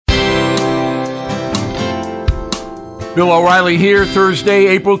Bill O'Reilly here, Thursday,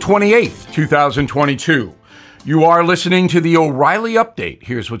 April 28th, 2022. You are listening to the O'Reilly Update.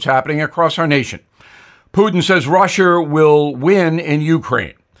 Here's what's happening across our nation. Putin says Russia will win in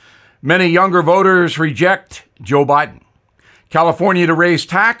Ukraine. Many younger voters reject Joe Biden. California to raise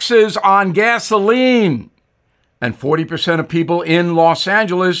taxes on gasoline. And 40% of people in Los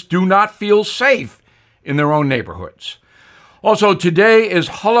Angeles do not feel safe in their own neighborhoods. Also, today is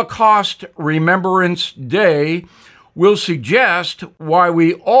Holocaust Remembrance Day. We'll suggest why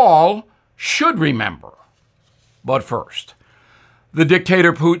we all should remember. But first, the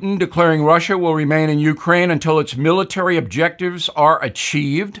dictator Putin declaring Russia will remain in Ukraine until its military objectives are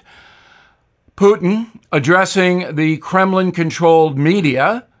achieved. Putin addressing the Kremlin-controlled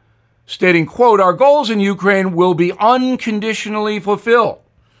media, stating, quote, "Our goals in Ukraine will be unconditionally fulfilled.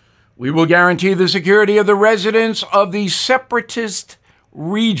 We will guarantee the security of the residents of the separatist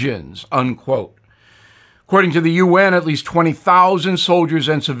regions," unquote. According to the UN, at least 20,000 soldiers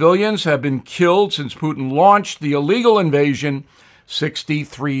and civilians have been killed since Putin launched the illegal invasion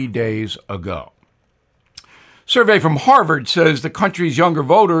 63 days ago. Survey from Harvard says the country's younger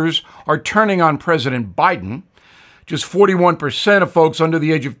voters are turning on President Biden. Just 41% of folks under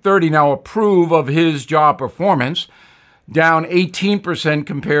the age of 30 now approve of his job performance, down 18%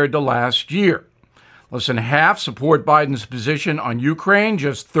 compared to last year. Less than half support Biden's position on Ukraine.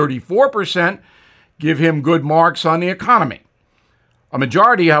 Just 34% give him good marks on the economy. A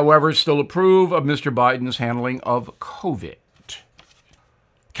majority, however, still approve of Mr. Biden's handling of COVID.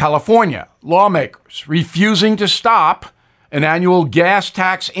 California lawmakers refusing to stop an annual gas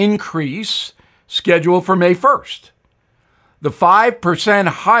tax increase scheduled for May 1st. The 5%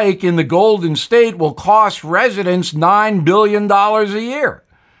 hike in the Golden State will cost residents $9 billion a year.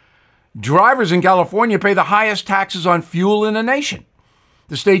 Drivers in California pay the highest taxes on fuel in the nation.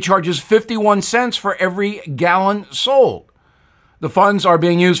 The state charges 51 cents for every gallon sold. The funds are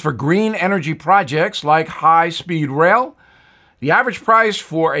being used for green energy projects like high-speed rail. The average price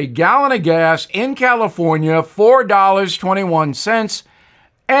for a gallon of gas in California, $4.21,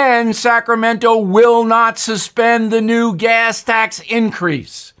 and Sacramento will not suspend the new gas tax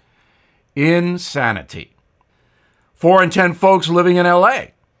increase. Insanity. 4 in 10 folks living in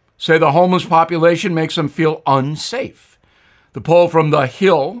LA say the homeless population makes them feel unsafe. The poll from The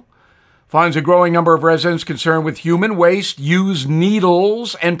Hill finds a growing number of residents concerned with human waste, used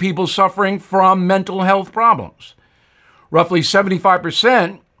needles, and people suffering from mental health problems. Roughly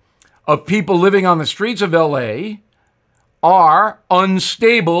 75% of people living on the streets of LA are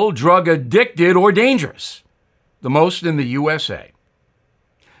unstable, drug addicted, or dangerous, the most in the USA.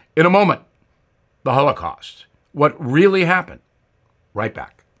 In a moment, the Holocaust. What really happened? Right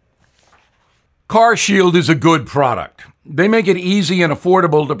back. CarShield is a good product. They make it easy and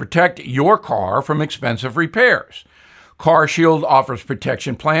affordable to protect your car from expensive repairs. CarShield offers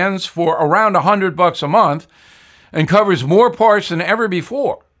protection plans for around $100 a month and covers more parts than ever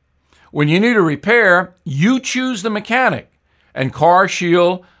before. When you need a repair, you choose the mechanic, and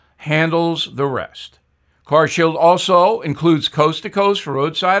CarShield handles the rest. CarShield also includes coast-to-coast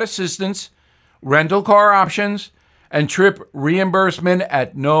roadside assistance, rental car options, and trip reimbursement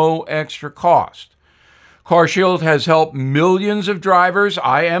at no extra cost. CarShield has helped millions of drivers.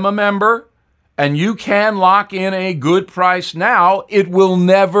 I am a member, and you can lock in a good price now. It will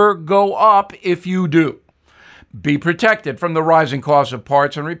never go up if you do. Be protected from the rising cost of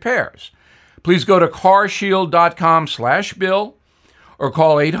parts and repairs. Please go to carshield.com/bill or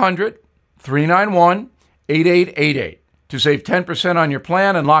call 800-391-8888 to save 10% on your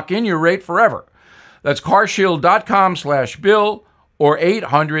plan and lock in your rate forever. That's carshield.com/bill or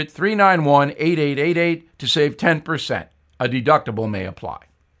 800-391-8888 to save 10%. A deductible may apply.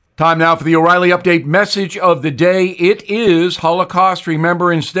 Time now for the O'Reilly Update message of the day. It is Holocaust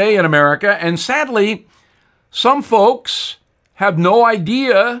Remembrance Day in America, and sadly, some folks have no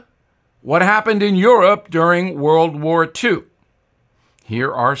idea what happened in Europe during World War II.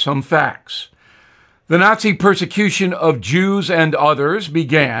 Here are some facts. The Nazi persecution of Jews and others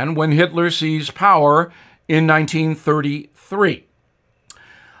began when Hitler seized power in 1933.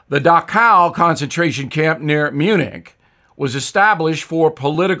 The Dachau concentration camp near Munich was established for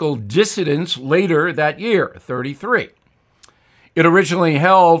political dissidents later that year, 1933. It originally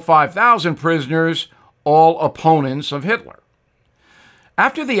held 5,000 prisoners, all opponents of Hitler.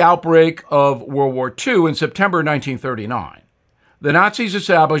 After the outbreak of World War II in September 1939, the Nazis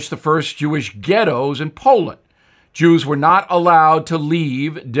established the first Jewish ghettos in Poland. Jews were not allowed to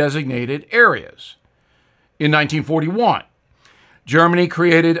leave designated areas. In 1941, Germany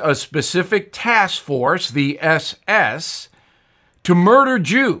created a specific task force, the SS, to murder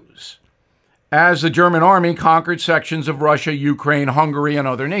Jews as the German army conquered sections of Russia, Ukraine, Hungary, and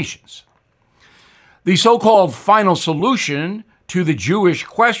other nations. The so-called final solution to the Jewish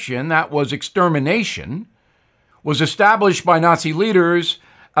question, that was extermination, was established by Nazi leaders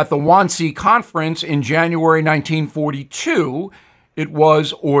at the Wannsee Conference in January 1942. It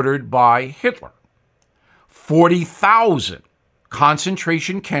was ordered by Hitler. 40,000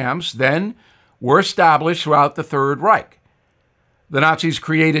 concentration camps then were established throughout the Third Reich. The Nazis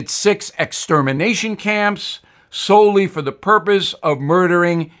created 6 extermination camps solely for the purpose of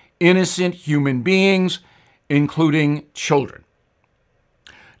murdering innocent human beings, including children.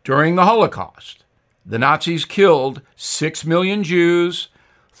 During the Holocaust, the Nazis killed 6 million Jews,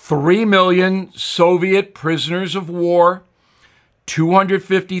 3 million Soviet prisoners of war,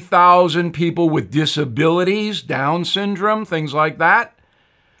 250,000 people with disabilities, Down syndrome, things like that,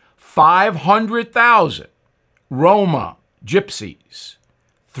 500,000 Roma, Gypsies,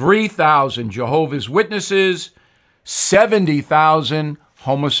 3,000 Jehovah's Witnesses, 70,000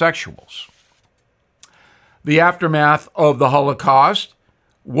 homosexuals. The aftermath of the Holocaust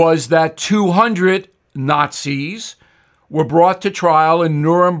was that 200 Nazis were brought to trial in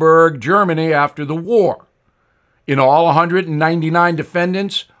Nuremberg, Germany after the war. In all, 199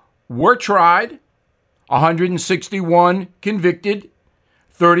 defendants were tried, 161 convicted,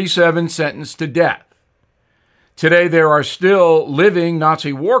 37 sentenced to death. Today, there are still living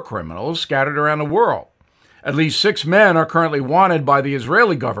Nazi war criminals scattered around the world. At least 6 men are currently wanted by the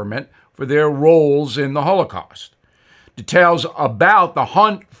Israeli government for their roles in the Holocaust. Details about the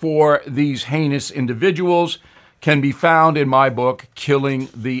hunt for these heinous individuals can be found in my book, Killing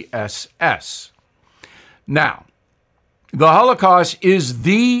the SS. Now, the Holocaust is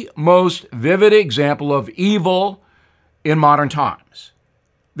the most vivid example of evil in modern times.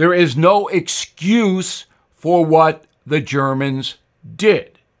 There is no excuse for what the Germans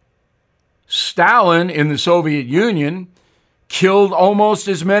did. Stalin in the Soviet Union killed almost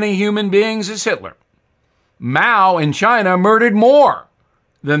as many human beings as Hitler. Mao in China murdered more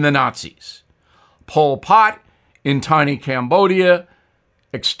than the Nazis. Pol Pot in tiny Cambodia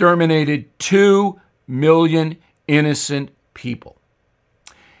exterminated 2 million innocent people.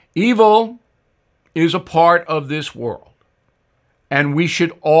 Evil is a part of this world, and we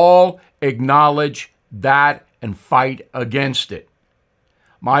should all acknowledge that and fight against it.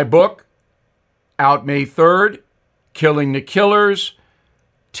 My book, out May 3rd, Killing the Killers,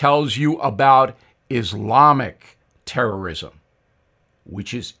 tells you about Islamic terrorism,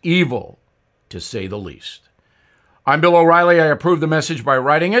 which is evil, to say the least. I'm Bill O'Reilly. I approve the message by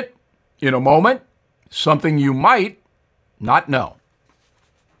writing it. In a moment, something you might not know.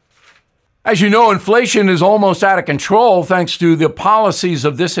 As you know, inflation is almost out of control thanks to the policies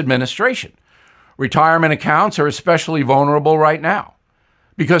of this administration. Retirement accounts are especially vulnerable right now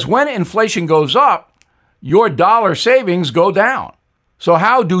because when inflation goes up, your dollar savings go down. So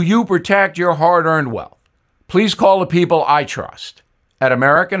how do you protect your hard-earned wealth? Please call the people I trust at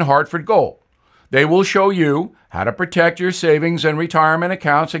American Hartford Gold. They will show you how to protect your savings and retirement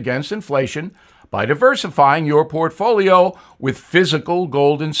accounts against inflation by diversifying your portfolio with physical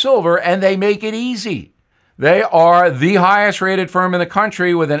gold and silver, and they make it easy. They are the highest-rated firm in the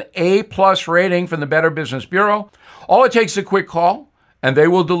country with an A+ rating from the Better Business Bureau. All it takes is a quick call, and they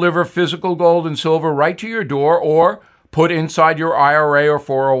will deliver physical gold and silver right to your door or put inside your IRA or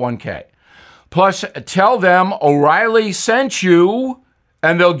 401k. Plus, tell them O'Reilly sent you,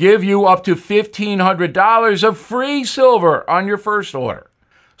 and they'll give you up to $1,500 of free silver on your first order.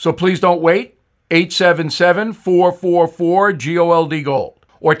 So please don't wait. 877-444-GOLD Gold.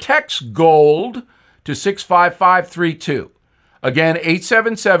 Or text GOLD to 65532. Again,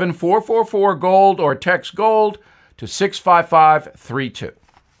 877-444-GOLD or text GOLD to 65532.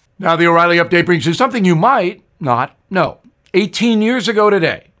 Now, the O'Reilly Update brings you something you might not know. 18 years ago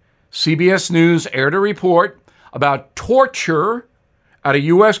today, CBS News aired a report about torture at a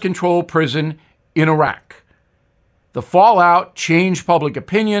U.S.-controlled prison in Iraq. The fallout changed public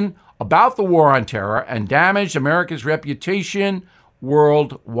opinion about the war on terror and damaged America's reputation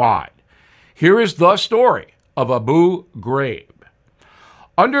worldwide. Here is the story of Abu Ghraib.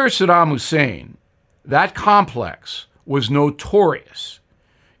 Under Saddam Hussein, that complex was notorious.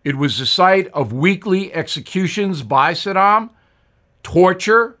 It was the site of weekly executions by Saddam,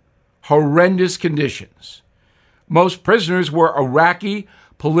 torture, horrendous conditions. Most prisoners were Iraqi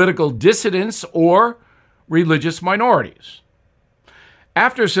political dissidents or religious minorities.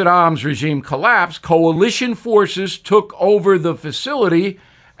 After Saddam's regime collapsed, coalition forces took over the facility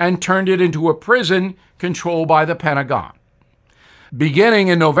and turned it into a prison controlled by the Pentagon. Beginning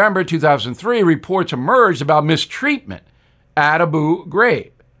in November 2003, reports emerged about mistreatment at Abu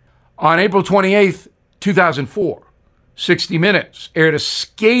Ghraib. On April 28th, 2004, 60 Minutes aired a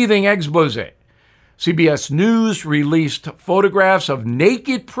scathing expose. CBS News released photographs of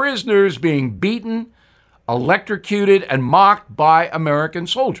naked prisoners being beaten, electrocuted, and mocked by American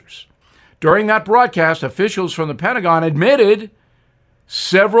soldiers. During that broadcast, officials from the Pentagon admitted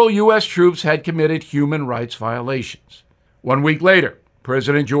several U.S. troops had committed human rights violations. 1 week later,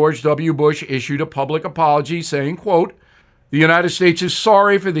 President George W. Bush issued a public apology saying, quote, "The United States is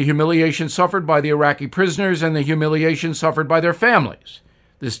sorry for the humiliation suffered by the Iraqi prisoners and the humiliation suffered by their families.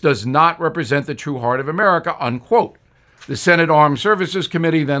 This does not represent the true heart of America," unquote. The Senate Armed Services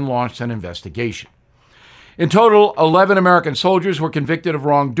Committee then launched an investigation. In total, 11 American soldiers were convicted of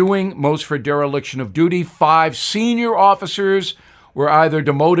wrongdoing, most for dereliction of duty. 5 senior officers were either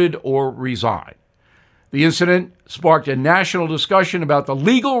demoted or resigned. The incident sparked a national discussion about the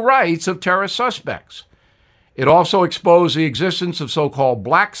legal rights of terrorist suspects. It also exposed the existence of so-called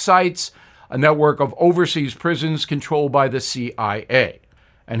black sites, a network of overseas prisons controlled by the CIA.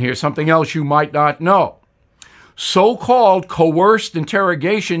 And here's something else you might not know. So-called coerced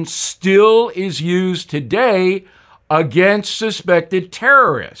interrogation still is used today against suspected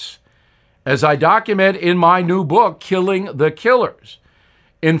terrorists, as I document in my new book, Killing the Killers.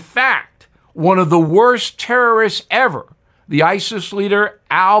 In fact, one of the worst terrorists ever, the ISIS leader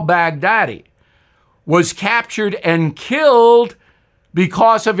al-Baghdadi, was captured and killed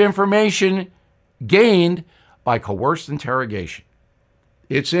because of information gained by coerced interrogation.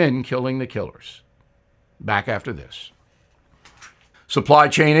 It's in Killing the Killers. Back after this. Supply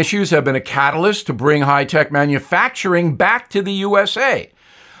chain issues have been a catalyst to bring high-tech manufacturing back to the USA.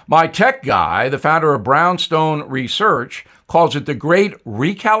 My tech guy, the founder of Brownstone Research, calls it the Great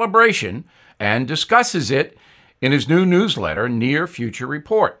Recalibration and discusses it in his new newsletter, Near Future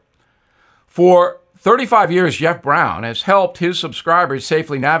Report. For 35 years, Jeff Brown has helped his subscribers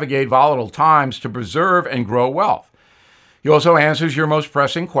safely navigate volatile times to preserve and grow wealth. He also answers your most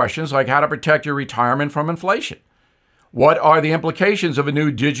pressing questions like how to protect your retirement from inflation. What are the implications of a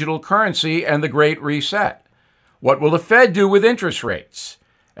new digital currency and the Great Reset? What will the Fed do with interest rates?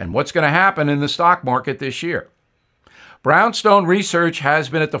 And what's going to happen in the stock market this year? Brownstone Research has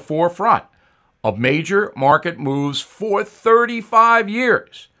been at the forefront of major market moves for 35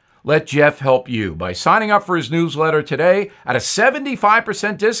 years. Let Jeff help you by signing up for his newsletter today at a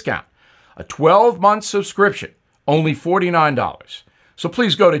 75% discount, a 12-month subscription, only $49. So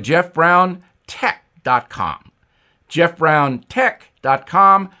please go to jeffbrowntech.com.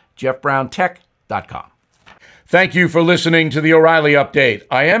 jeffbrowntech.com, jeffbrowntech.com. Thank you for listening to the O'Reilly Update.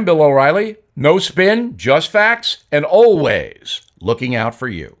 I am Bill O'Reilly. No spin, just facts, and always looking out for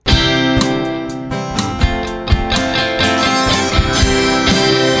you.